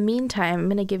definitely... In the meantime, I'm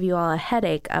going to give you all a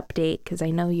headache update because I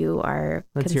know you are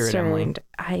Let's hear it, Emily. concerned.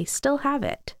 I still have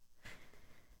it.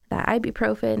 That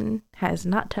ibuprofen has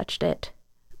not touched it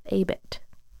a bit.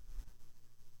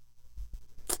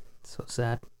 So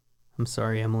sad. I'm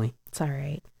sorry, Emily. It's all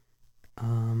right.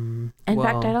 In In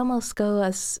fact, I'd almost go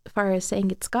as far as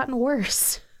saying it's gotten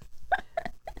worse.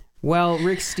 Well,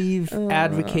 Rick Steve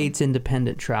advocates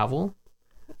independent travel.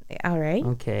 All right.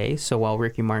 Okay, so while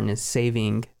Ricky Martin is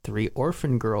saving 3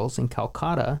 orphan girls in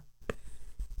Calcutta,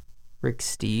 Rick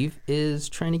Steve is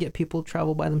trying to get people to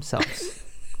travel by themselves.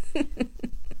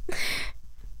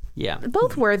 Yeah.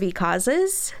 Both worthy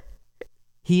causes.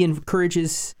 He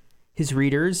encourages his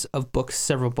readers of books,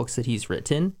 several books that he's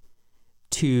written,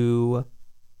 to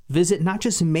visit not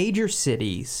just major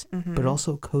cities, but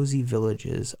also cozy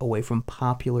villages away from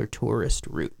popular tourist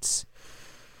routes.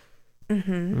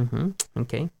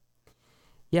 Okay.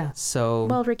 Yeah, so...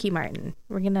 Well, Ricky Martin.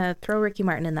 We're going to throw Ricky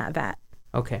Martin in that vat.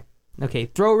 Okay,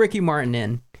 throw Ricky Martin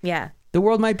in. Yeah. The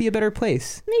world might be a better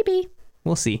place. Maybe.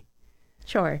 We'll see.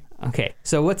 Sure. Okay,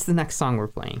 so what's the next song we're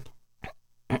playing?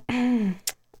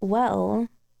 Well,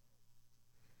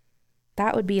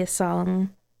 that would be a song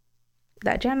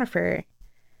that Jennifer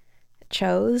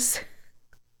chose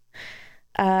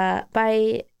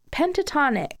by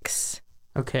Pentatonics.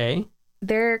 Okay.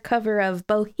 Their cover of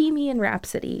Bohemian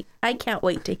Rhapsody. I can't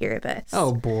wait to hear this.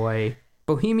 Oh boy.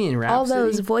 Bohemian Rhapsody. All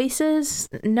those voices,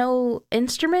 no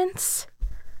instruments.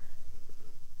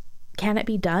 Can it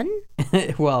be done?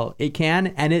 Well, it can,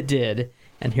 and it did.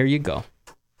 And here you go.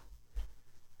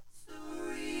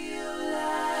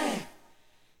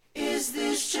 Is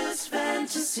this just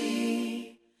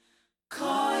fantasy?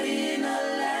 Caught in a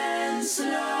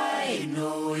landslide,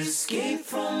 no escape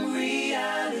from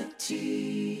reality.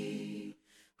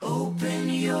 Open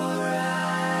your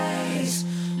eyes,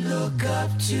 look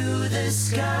up to the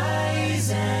skies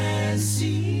and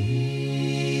see.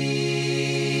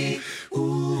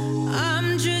 Ooh.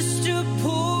 I'm just a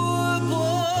poor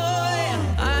boy,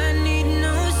 I need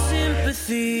no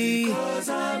sympathy. 'Cause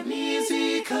I'm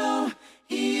easy come,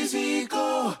 easy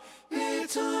go,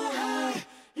 little high,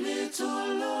 little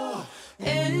low.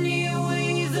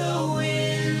 Anyway the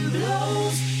wind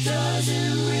blows,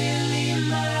 doesn't really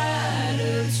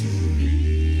matter to me.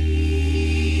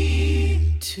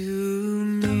 To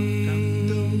me.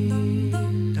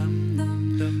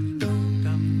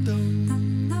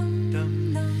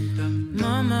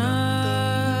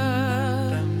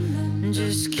 Mama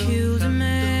just killed a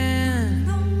man,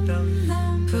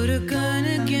 put a gun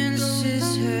against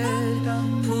his head,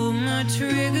 pulled my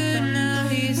trigger, now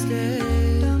he's dead.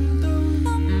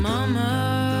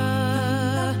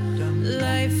 Mama,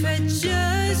 life had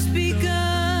just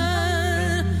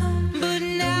begun, but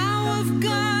now I've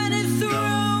gone and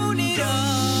thrown it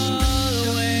all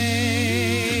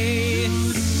away.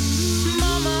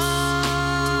 Mama,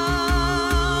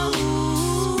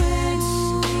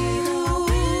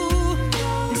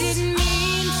 didn't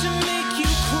mean to make you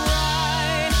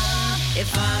cry.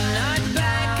 If I'm not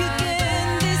back again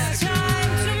this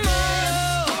time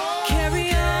tomorrow, carry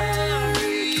on,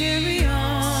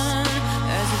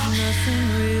 as if nothing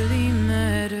really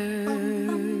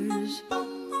matters.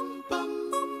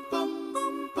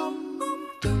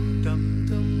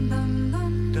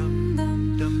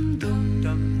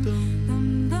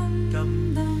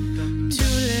 Too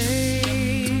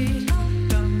late,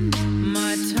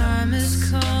 my time has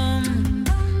come.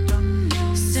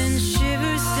 Send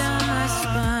shivers down my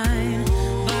spine,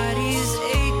 body's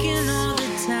aching all the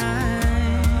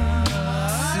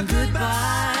time.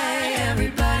 Goodbye,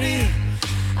 everybody,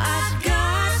 I've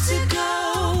got to go.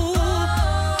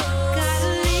 Gotta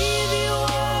leave you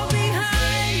all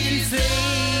behind and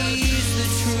face the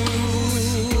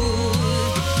truth.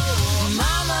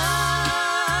 Mama,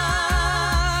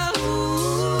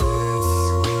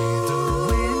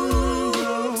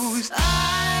 I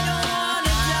don't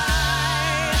wanna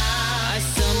die. I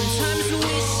sometimes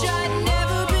wish I'd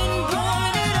never been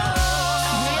born at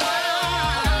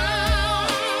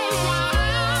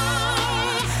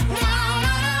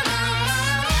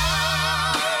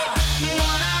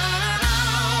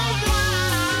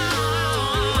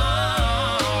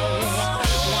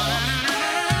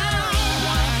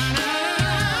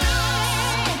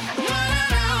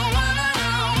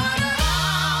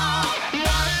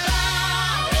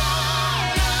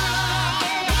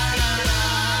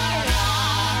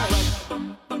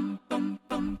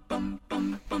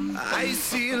I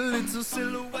see a little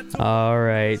silhouette. All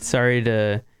right. Sorry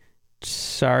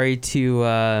to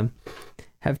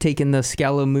have taken the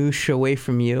Scaramouche away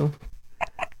from you,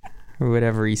 or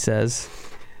whatever he says.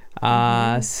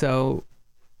 So,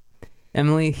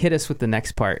 Emily, hit us with the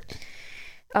next part.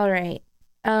 All right.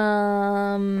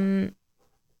 The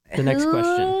next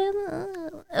question.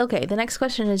 Okay, the next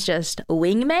question is just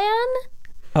wingman?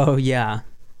 Oh yeah,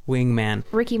 wingman.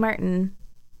 Ricky Martin.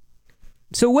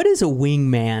 So, what is a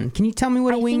wingman? Can you tell me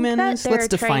what a I think wingman that is? they're Let's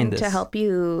define trying this. to help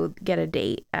you get a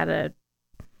date at a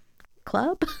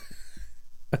club.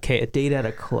 Okay, a date at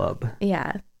a club.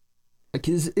 Yeah. Like,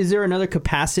 is there another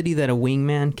capacity that a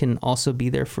wingman can also be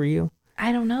there for you?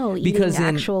 I don't know. Because eating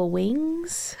in- actual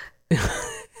wings?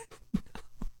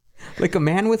 Like a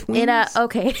man with wings?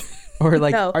 Okay. Or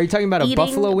like, No. are you talking about a Eating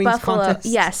buffalo wings buffalo- contest?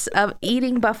 Yes,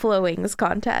 eating buffalo wings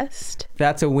contest.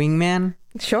 That's a wingman?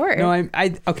 Sure. No, I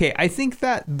think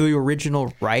that the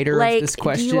original writer like, of this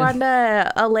question. do you want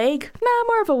a leg? Nah,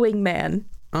 more of a wingman.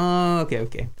 Oh,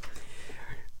 okay.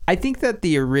 I think that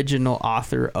the original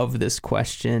author of this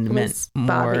question meant Was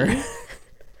Bobby. more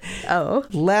Oh.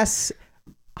 less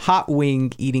hot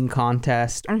wing eating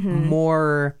contest, Mm-hmm.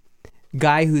 more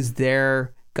guy who's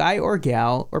there, guy or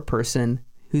gal or person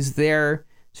who's there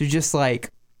to just like,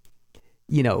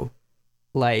 you know,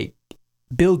 like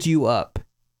build you up,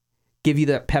 give you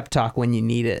that pep talk when you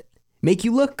need it, make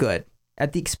you look good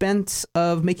at the expense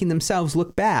of making themselves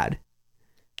look bad.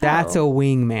 That's a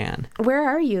wingman. Where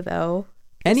are you though?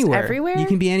 Just Anywhere. everywhere? You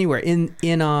can be anywhere. In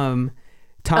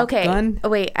Top Gun. Oh,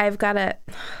 wait, I've got a...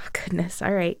 Oh, goodness.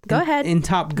 All right. Go ahead. In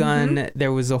Top Gun,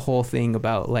 there was a whole thing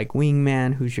about like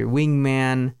wingman, who's your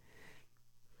wingman.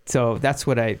 So that's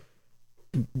what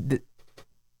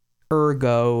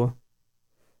ergo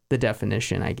the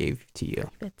definition I gave to you.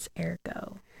 It's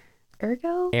ergo.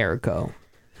 Ergo? Ergo.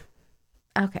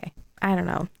 Okay. I don't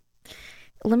know.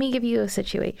 Let me give you a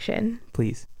situation.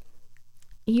 Please.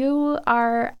 You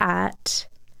are at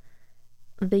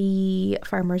the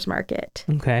farmer's market.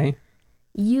 Okay.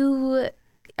 You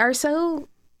are so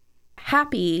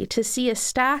happy to see a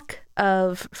stack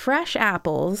of fresh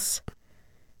apples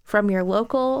from your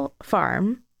local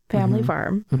farm, family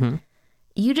farm. Mm-hmm.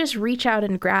 You just reach out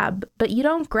and grab, but you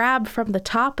don't grab from the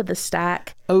top of the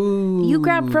stack. Oh. You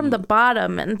grab from the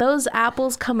bottom, and those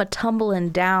apples come a-tumbling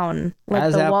down like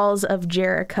As the walls of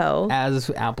Jericho. As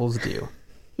apples do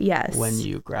Yes. when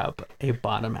you grab a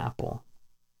bottom apple.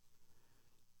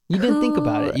 You didn't think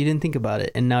about it. You didn't think about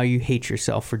it. And now you hate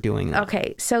yourself for doing that.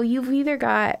 Okay, so you've either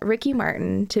got Ricky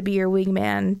Martin to be your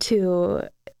wingman to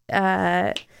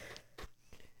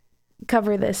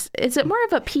cover this. Is it more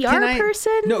of a PR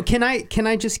person? No, can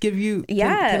I just give you...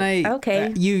 Yeah, Can I,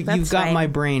 okay, you've that's got fine. my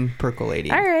brain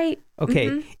percolating. All right.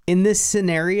 Okay, in this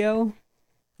scenario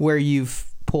where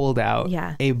you've pulled out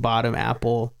Yeah. a bottom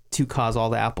apple to cause all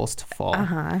the apples to fall.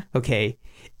 Uh-huh. Okay,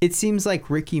 it seems like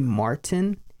Ricky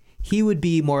Martin, he would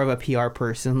be more of a PR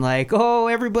person, like, oh,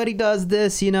 everybody does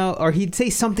this, you know, or he'd say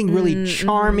something really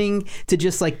charming to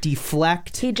just like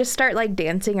deflect. He'd just start like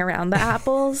dancing around the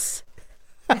apples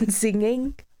and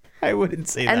singing. I wouldn't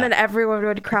say that. And then everyone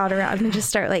would crowd around and just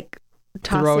start like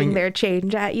tossing Throwing their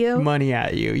change at you. money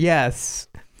at you, yes.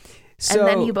 So, And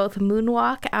then you both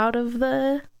moonwalk out of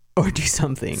the or do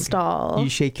something. stall. You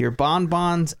shake your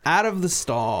bonbons out of the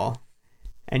stall,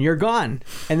 and you're gone.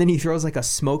 And then he throws like a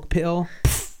smoke pill,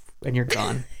 and you're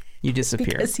gone. You disappear.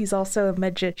 Because he's also a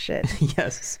magician.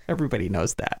 Yes, everybody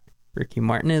knows that. Ricky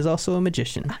Martin is also a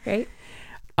magician. Right?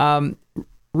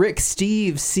 Rick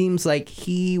Steves seems like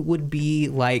he would be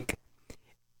like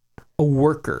a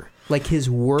worker. Like his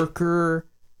worker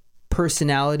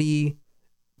personality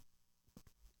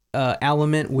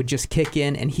element would just kick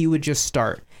in, and he would just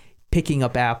start picking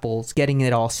up apples, getting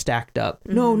it all stacked up.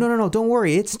 No, don't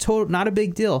worry. It's not a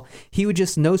big deal. He would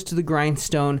just nose to the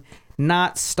grindstone,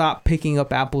 not stop picking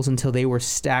up apples until they were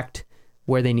stacked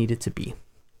where they needed to be.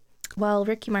 Well,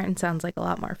 Ricky Martin sounds like a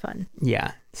lot more fun.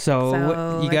 Yeah. So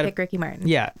So you I got pick Ricky Martin.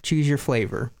 Yeah, choose your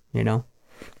flavor, you know.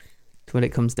 That's what it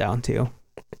comes down to.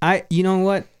 You know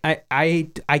what? I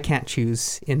can't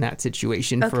choose in that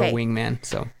situation for a Okay. wingman.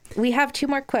 So, We have 2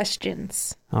 more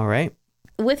questions. all right.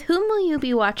 With whom will you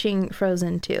be watching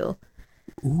Frozen 2?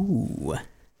 Ooh.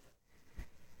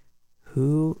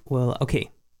 Who will? Okay.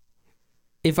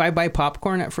 If I buy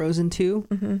popcorn at Frozen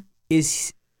 2,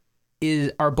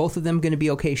 are both of them going to be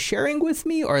okay sharing with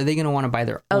me, or are they going to want to buy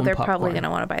their Oh, own they're popcorn? probably going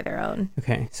to want to buy their own.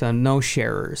 Okay, so no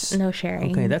sharers. No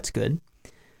sharing. Okay, that's good.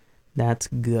 That's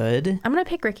good. I'm going to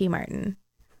pick Ricky Martin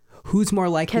Who's more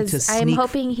likely to because sneak? I'm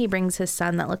hoping he brings his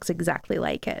son that looks exactly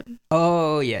like him.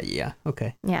 Oh, yeah.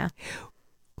 Okay. Yeah.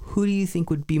 Who do you think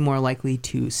would be more likely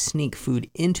to sneak food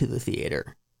into the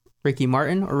theater? Ricky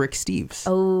Martin or Rick Steves?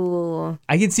 Oh,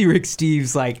 I can see Rick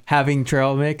Steves like having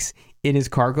trail mix in his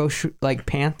cargo like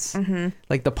pants,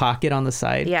 like the pocket on the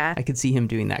side. Yeah. I could see him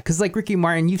doing that. Because like Ricky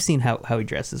Martin, you've seen how he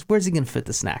dresses. Where's he going to fit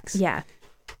the snacks? yeah.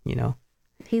 You know?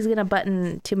 He's going to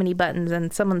button too many buttons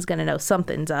and someone's going to know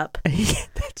something's up.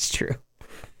 That's true.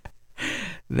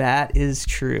 That is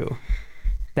true.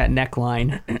 That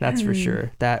neckline, that's for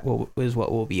sure. That is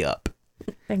what will be up.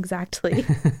 Exactly.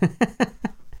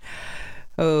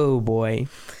 Oh boy.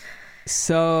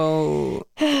 So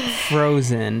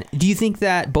Frozen. Do you think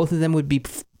that both of them would be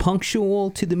punctual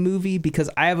to the movie? Because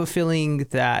I have a feeling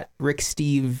that Rick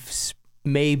Steves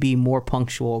may be more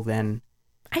punctual than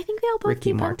I think they'll both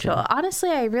Ricky be punctual. Martin. Honestly,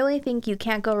 I really think you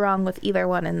can't go wrong with either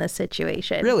one in this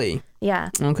situation. really. Yeah.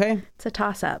 Okay. It's a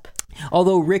toss up.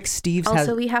 Although Rick Steves has.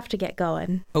 Also, we have to get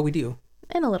going Oh, we do.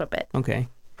 in a little bit. Okay.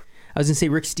 I was gonna say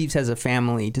Rick Steves has a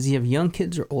family. Does he have young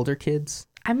kids or older kids?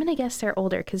 I'm going to guess they're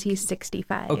older because he's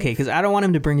 65. Okay, because I don't want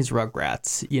him to bring his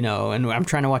Rugrats, you know, and I'm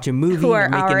trying to watch a movie Who are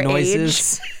and I'm our making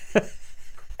noises.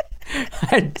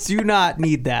 I do not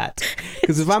need that.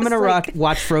 Because if I'm going to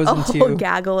watch A Frozen whole 2,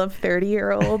 gaggle of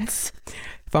 30-year-olds.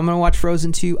 if I'm going to watch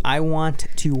Frozen 2, I want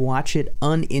to watch it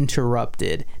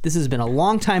uninterrupted. This has been a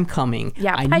long time coming.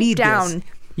 Yeah, I pipe need down. this.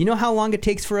 You know how long it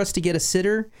takes for us to get a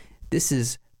sitter? This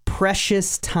is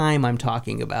precious time I'm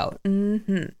talking about.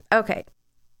 Okay.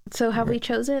 So have we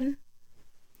chosen?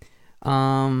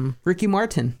 Ricky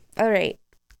Martin. All right.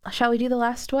 Shall we do the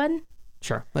last one?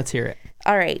 Sure, let's hear it.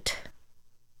 All right.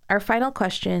 Our final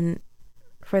question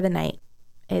for the night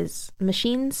is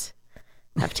machines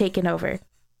have taken over.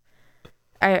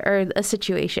 Or a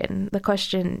situation. The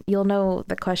question, you'll know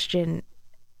the question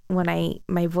when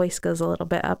my voice goes a little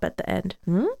bit up at the end.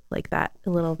 Like that, a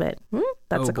little bit.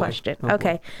 That's Oh, a boy. question. Oh, boy.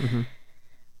 Okay.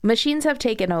 Machines have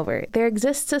taken over. There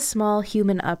exists a small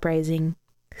human uprising.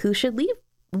 Who should lead?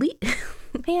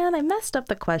 Man, I messed up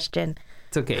the question.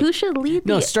 It's okay. Who should lead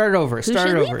No, the start over. Who Start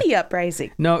should over. lead the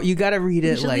uprising? No, you got to read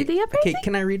it should like. lead the Okay, uprising?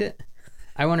 can I read it?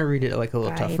 I want to read it like a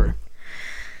little Fine. tougher.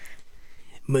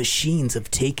 Machines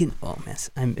have taken. Oh,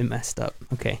 I messed up.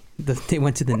 Okay, they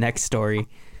went to the next story.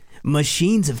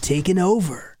 Machines have taken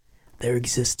over. There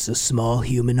exists a small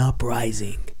human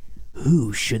uprising.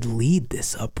 Who should lead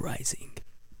this uprising?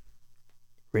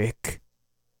 Rick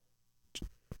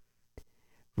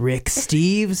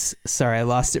Steves. Sorry, I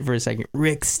lost it for a second.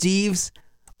 Rick Steves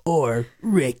or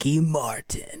Ricky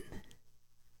Martin?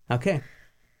 Okay.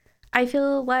 I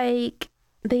feel like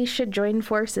they should join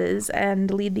forces and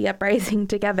lead the uprising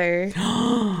together.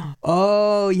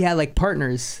 Oh, yeah, like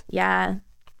partners. Yeah,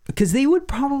 Because they would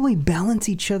probably balance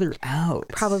each other out.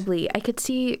 probably. I could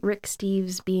see Rick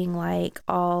Steves being like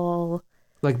all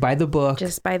Like by the book.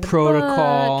 just by the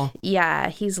protocol. book. Yeah,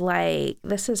 he's like,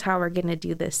 this is how we're going to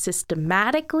do this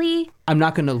systematically. I'm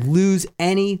not going to lose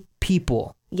any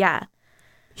people. Yeah.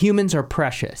 Humans are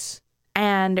precious.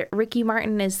 And Ricky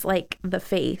Martin is like the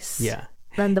face. Yeah.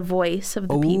 And the voice of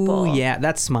the Oh, people. yeah,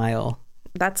 that smile.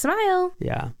 That smile.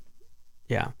 Yeah.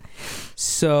 Yeah.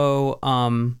 So,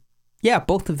 yeah,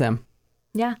 both of them.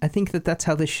 Yeah. I think that's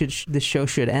how this show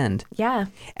should end. Yeah.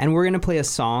 And we're going to play a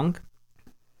song.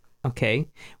 Okay.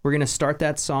 We're going to start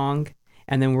that song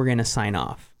and then we're going to sign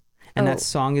off. And Oh. that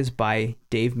song is by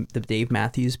the Dave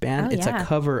Matthews Band. Oh, It's yeah. a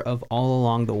cover of All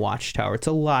Along the Watchtower. It's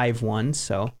a live one.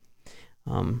 So,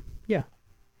 yeah.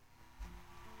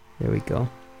 There we go.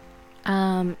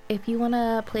 If you want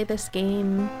to play this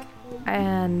game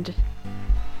and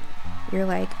you're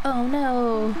like, oh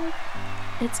no,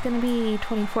 it's going to be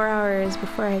 24 hours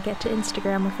before I get to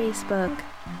Instagram or Facebook.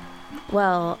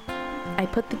 Well, I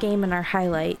put the game in our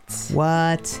highlights.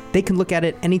 What? They can look at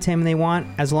it anytime they want,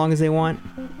 as long as they want.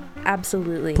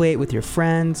 Absolutely. Play it with your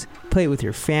friends. Play it with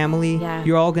your family. Yeah.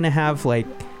 You're all going to have like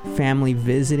family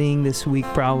visiting this week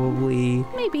probably.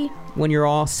 Maybe. When you're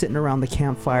all sitting around the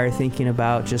campfire thinking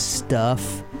about just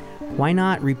stuff, why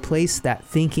not replace that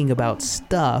thinking about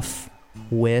stuff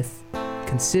with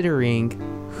considering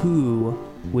who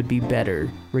would be better,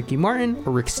 Ricky Martin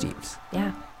or Rick Steves?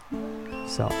 Yeah.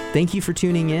 So thank you for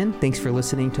tuning in. Thanks for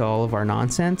listening to all of our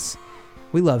nonsense.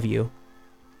 We love you.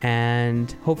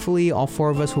 And hopefully all four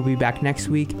of us will be back next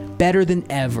week better than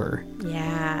ever.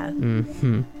 Yeah.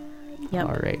 Mm-hmm. Yep.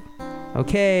 All right.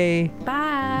 Okay.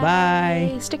 Bye.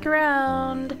 Bye. Stick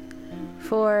around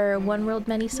for One World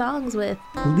Many Songs with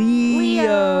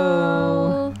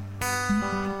Leo. Leo.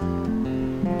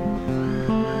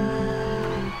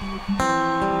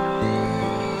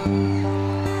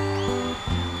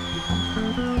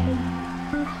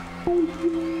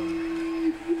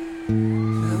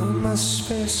 There must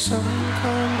be some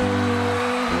kind of